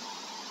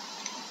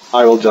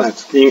 I will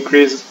just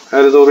increase a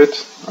little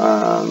bit,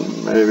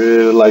 and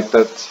maybe like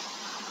that.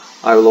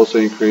 I will also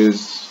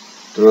increase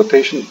the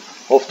rotation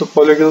of the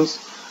polygons.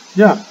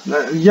 Yeah,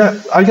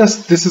 I guess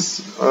this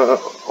is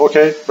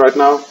okay right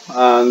now,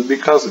 and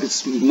because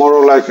it's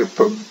more like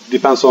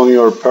depends on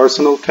your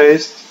personal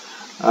taste,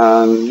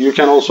 and you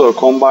can also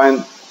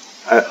combine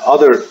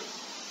other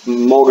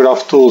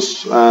MoGraph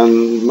tools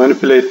and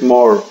manipulate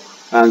more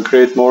and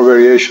create more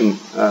variation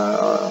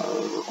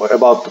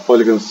about the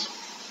polygons.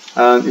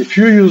 And if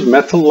you use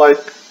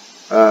metal-like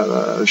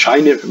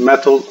shiny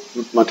metal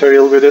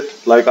material with it,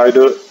 like I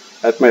do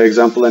at my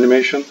example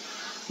animation,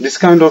 this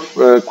kind of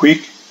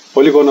quick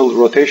polygonal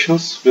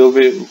rotations will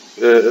be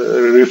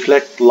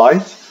reflect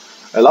light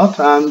a lot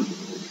and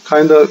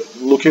kind of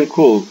looking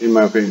cool in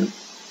my opinion.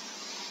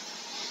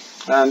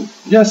 And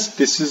yes,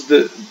 this is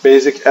the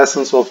basic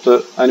essence of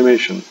the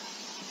animation.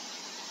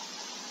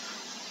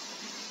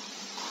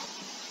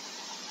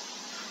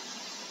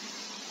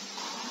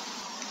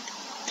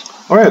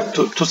 Alright,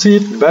 to see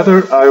it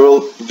better, I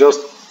will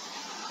just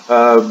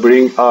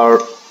bring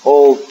our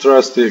old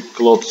trusty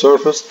cloth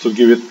surface to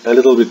give it a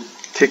little bit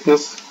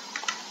thickness.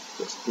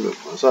 Just do it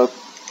myself.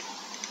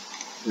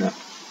 Yeah.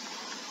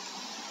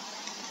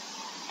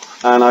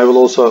 And I will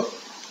also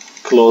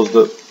close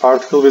the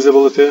particle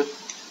visibility.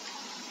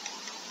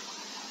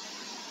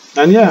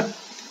 And yeah,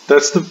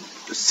 that's the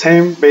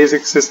same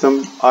basic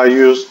system I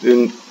used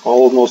in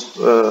almost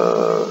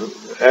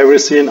every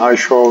scene I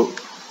showed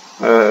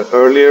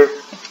earlier.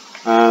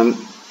 And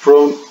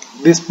from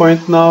this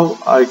point now,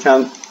 I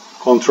can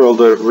control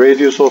the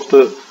radius of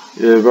the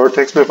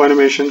vertex map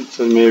animation,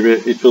 so maybe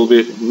it will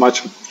be much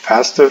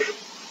faster.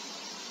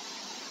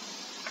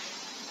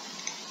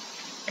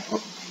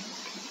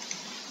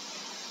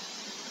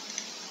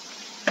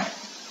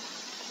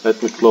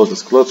 Let me close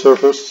this cloth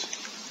surface,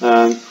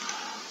 and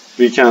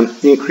we can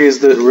increase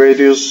the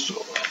radius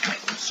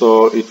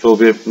so it will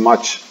be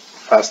much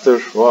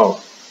faster. Wow,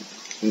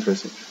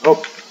 interesting.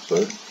 Oh,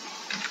 sorry.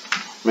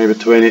 Maybe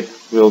 20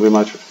 will be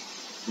much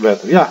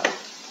better. Yeah,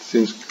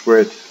 seems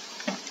great.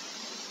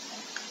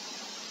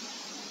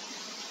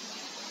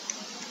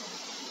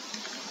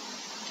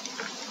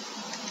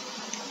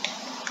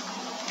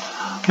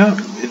 Yeah,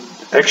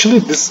 actually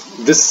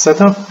this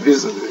setup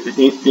is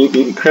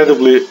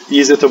incredibly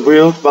easy to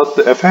build, but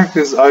the effect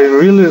is I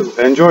really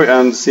enjoy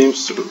and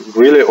seems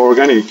really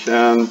organic,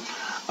 and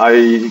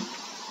I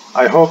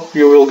hope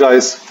you will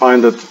guys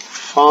find it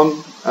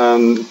fun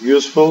and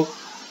useful.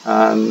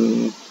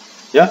 And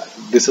yeah,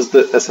 this is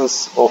the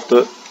essence of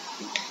the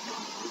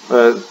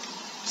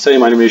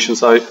same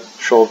animations I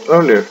showed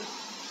earlier.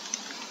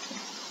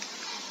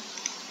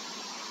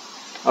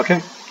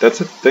 Okay,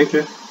 that's it. Thank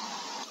you.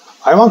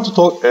 I want to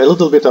talk a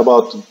little bit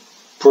about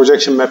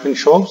projection mapping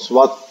shows,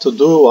 what to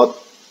do, what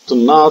to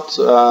not,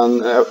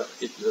 and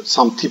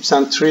some tips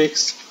and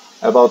tricks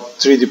about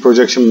 3D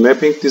projection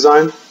mapping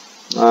design.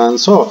 And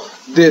so,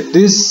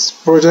 this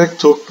project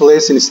took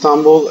place in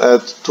Istanbul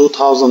at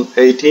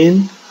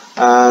 2018,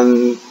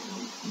 and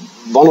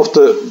one of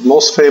the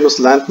most famous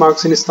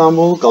landmarks in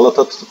Istanbul,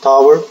 Galata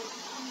Tower.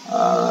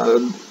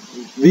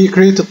 We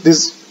created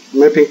this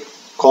mapping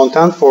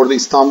content for the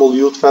Istanbul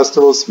Youth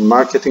Festival's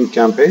marketing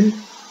campaign,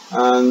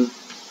 and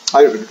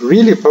I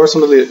really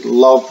personally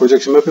love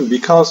projection mapping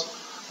because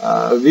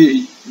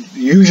we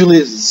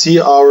usually see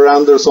our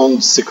renders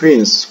on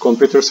screens,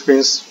 computer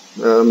screens,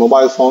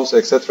 mobile phones,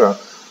 etc.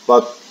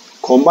 But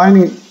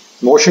combining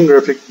motion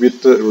graphic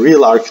with the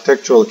real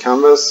architectural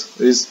canvas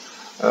is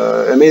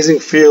amazing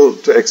feel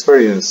to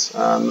experience,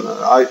 and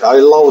I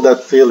love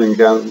that feeling,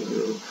 and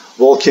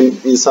walking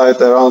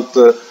inside around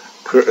the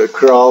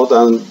crowd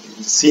and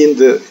seeing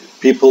the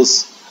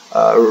people's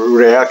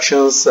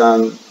reactions,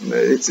 and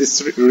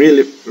it's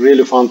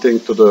really fun thing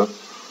to do.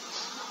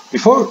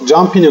 Before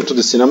jumping into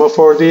the Cinema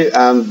 4D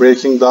and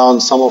breaking down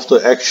some of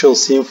the actual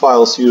scene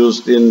files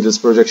used in this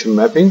projection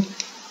mapping,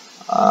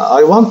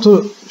 I want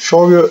to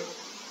show you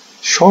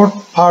short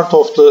part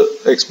of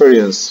the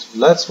experience.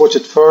 Let's watch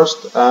it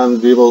first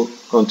and we will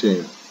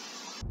continue.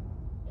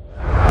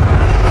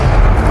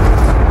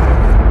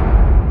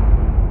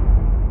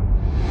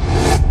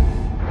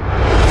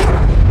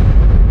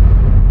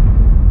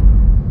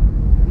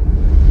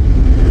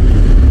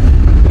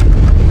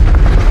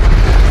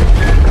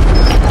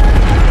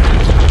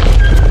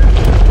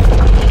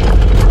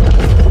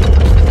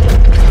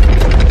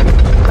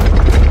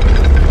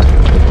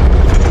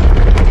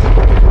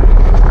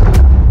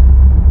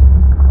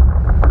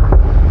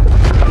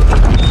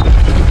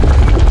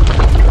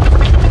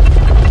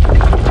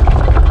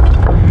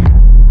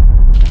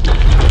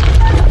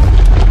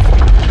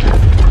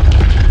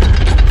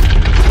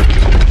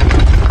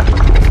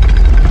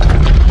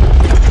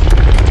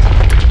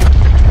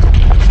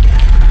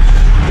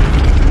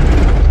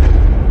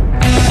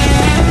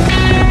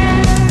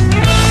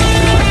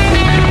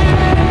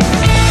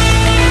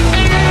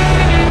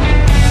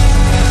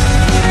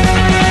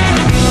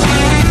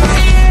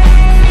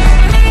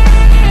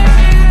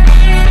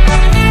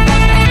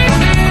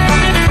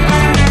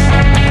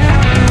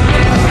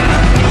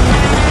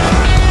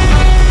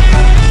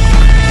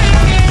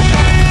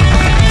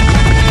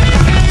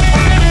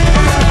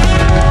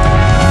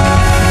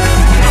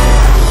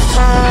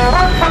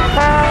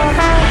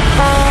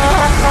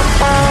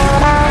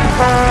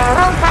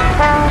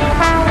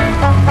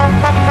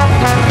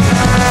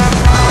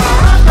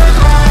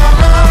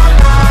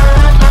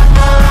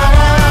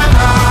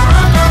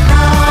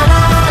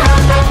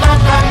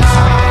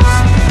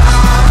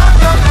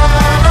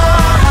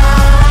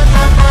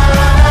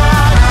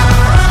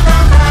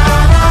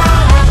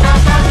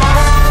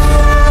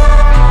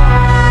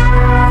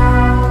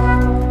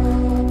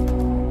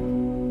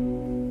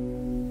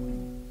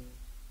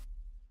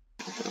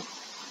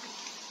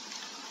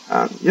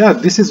 Yeah,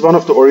 this is one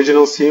of the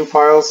original scene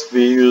files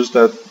we used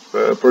at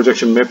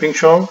projection mapping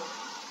show.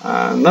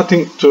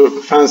 Nothing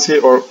too fancy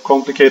or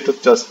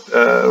complicated, just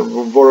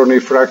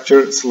Voronoi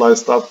fracture,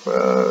 sliced up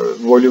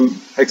volume,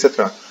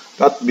 etc.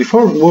 But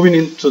before moving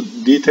into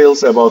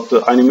details about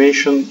the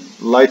animation,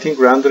 lighting,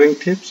 rendering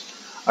tips,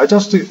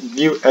 just to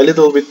give a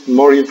little bit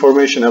more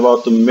information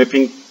about the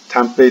mapping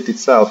template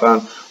itself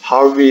and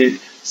how we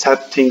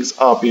set things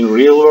up in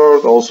real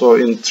world, also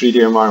in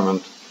 3D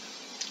environment.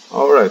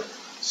 All right,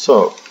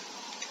 so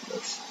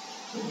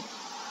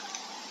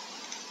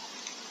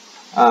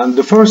and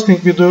the first thing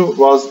we do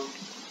was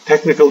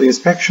technical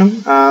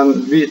inspection,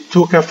 and we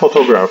took a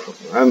photograph,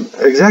 and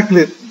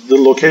exactly the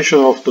location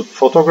of the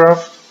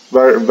photograph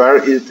where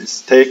it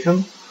is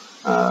taken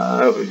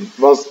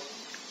was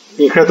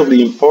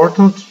incredibly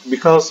important,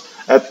 because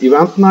at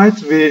event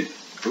night we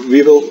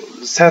will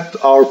set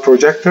our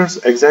projectors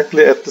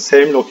exactly at the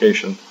same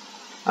location,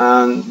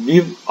 and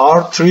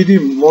our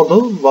 3D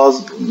model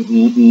was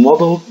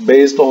modeled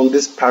based on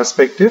this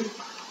perspective,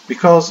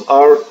 because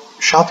our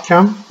shot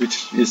cam,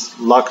 which is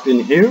locked in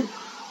here,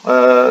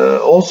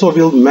 also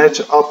will match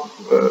up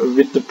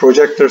with the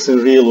projectors in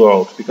real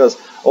world, because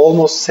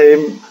almost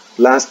same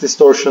lens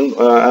distortion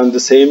and the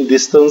same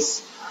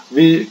distance,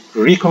 we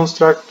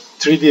reconstruct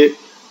 3D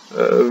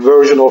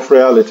version of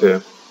reality,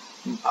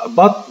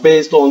 but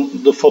based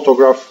on the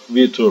photograph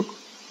we took.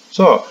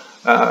 So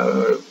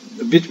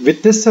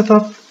with this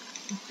setup,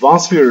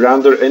 once we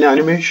render any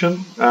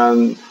animation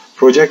and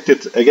project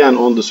it again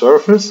on the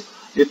surface,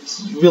 it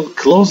will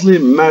closely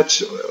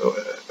match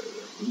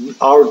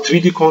our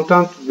 3D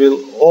content, will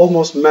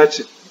almost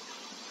match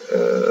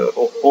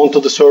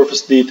onto the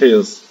surface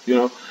details. You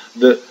know,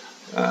 the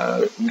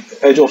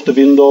edge of the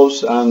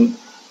windows and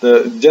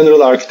the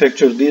general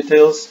architecture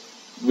details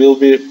will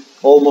be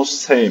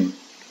almost same.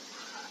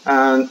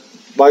 And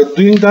by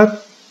doing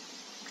that,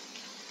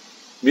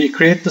 we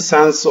create the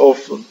sense of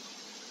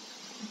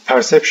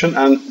perception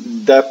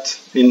and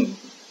depth in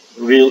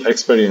real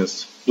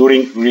experience,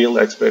 during real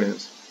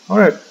experience. All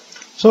right,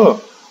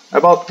 so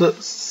about the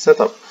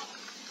setup,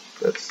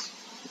 that's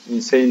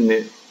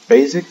insanely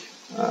basic.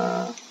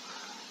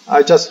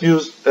 I just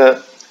used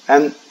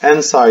an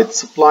N-side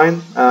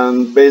spline,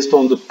 and based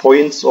on the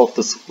points of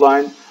the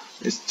spline,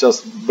 it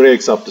just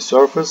breaks up the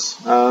surface.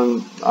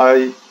 And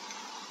I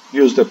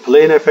used a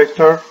plane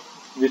effector,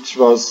 which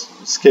was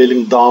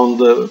scaling down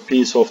the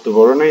piece of the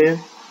Voronoi.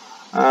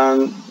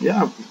 And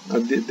yeah,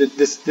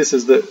 this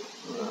is the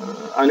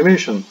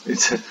animation.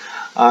 It's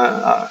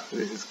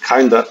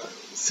kind of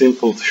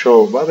simple to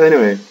show, but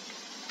anyway.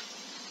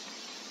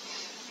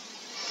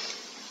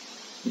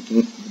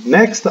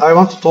 Next, I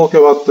want to talk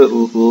about the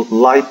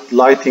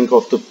lighting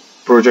of the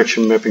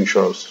projection mapping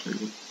shows.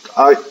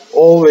 I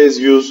always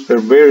use a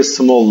very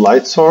small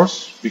light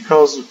source,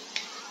 because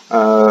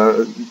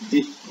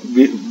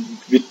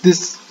with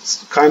this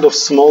kind of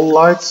small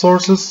light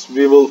sources,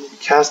 we will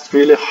cast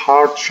really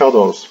hard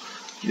shadows.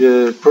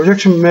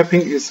 Projection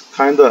mapping is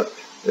kind of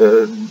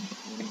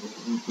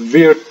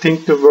weird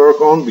thing to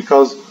work on,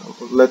 because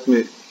let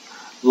me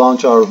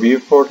launch our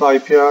viewport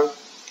IPR.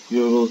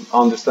 You will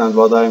understand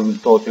what I'm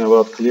talking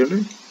about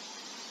clearly.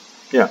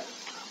 Yeah,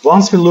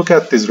 once we look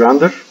at this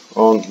render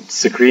on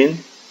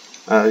screen,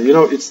 you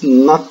know, it's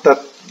not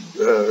that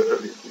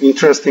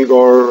interesting,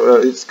 or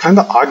it's kind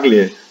of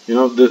ugly. You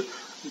know, the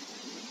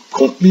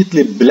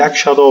completely black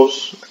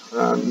shadows,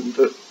 and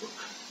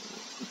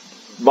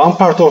one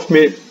part of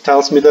me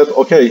tells me that,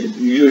 okay,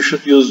 you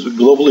should use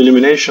global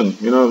illumination.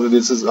 You know,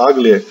 this is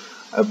ugly.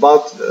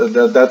 But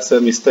that's a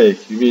mistake.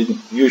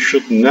 You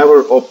should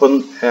never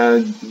open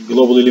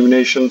global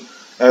illumination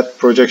at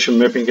projection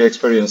mapping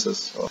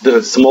experiences.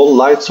 The small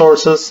light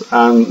sources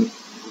and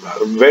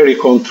very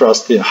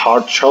contrasty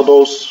hard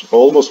shadows,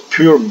 almost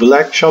pure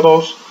black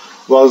shadows,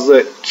 was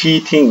the key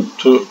thing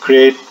to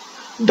create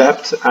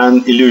depth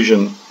and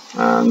illusion.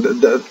 And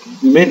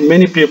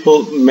many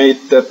people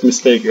made that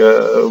mistake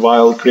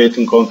while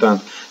creating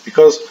content,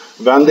 because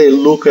when they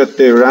look at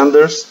their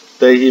renders,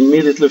 they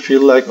immediately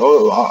feel like,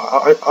 oh,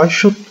 I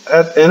should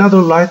add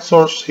another light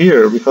source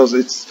here because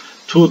it's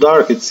too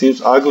dark, it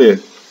seems ugly.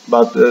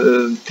 But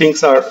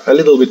things are a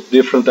little bit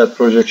different at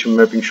projection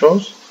mapping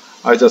shows.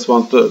 I just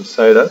want to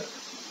say that.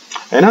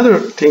 Another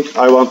thing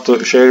I want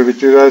to share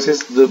with you guys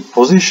is the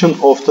position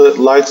of the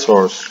light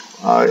source.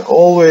 I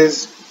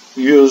always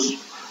use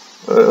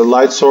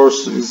light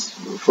source is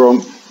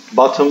from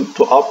bottom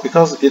to up,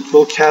 because it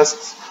will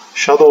cast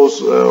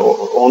shadows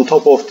on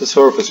top of the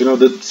surface. You know,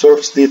 the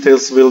surface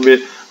details will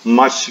be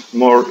much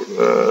more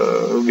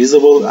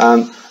visible,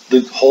 and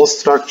the whole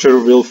structure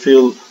will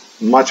feel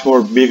much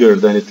more bigger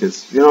than it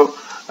is. You know,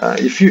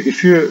 if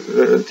you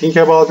think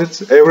about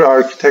it, every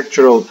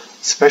architectural,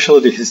 especially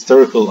the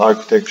historical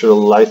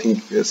architectural lighting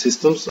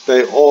systems,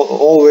 they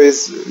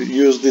always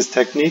use this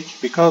technique,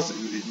 because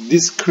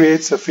this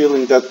creates a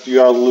feeling that you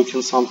are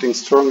looking something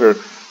stronger,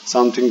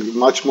 something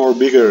much more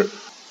bigger.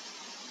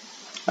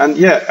 And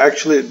yeah,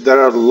 actually there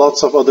are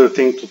lots of other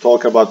things to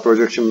talk about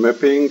projection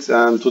mappings,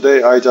 and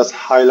today I just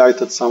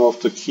highlighted some of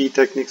the key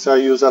techniques I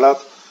use a lot.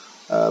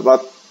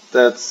 But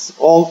that's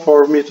all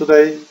for me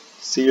today.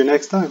 See you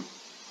next time.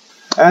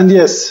 And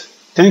yes,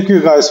 thank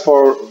you guys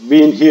for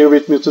being here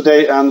with me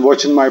today and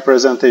watching my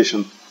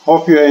presentation.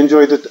 Hope you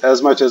enjoyed it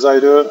as much as I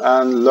do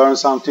and learned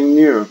something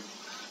new.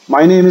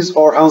 My name is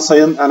Orhan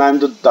Sayin, and I'm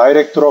the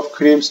director of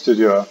Cream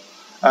Studio.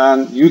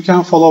 and you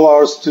can follow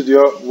our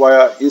studio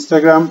via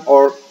Instagram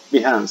or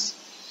Behance.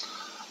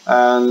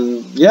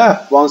 And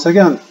yeah, once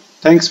again,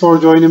 thanks for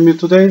joining me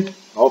today.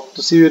 Hope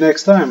to see you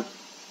next time.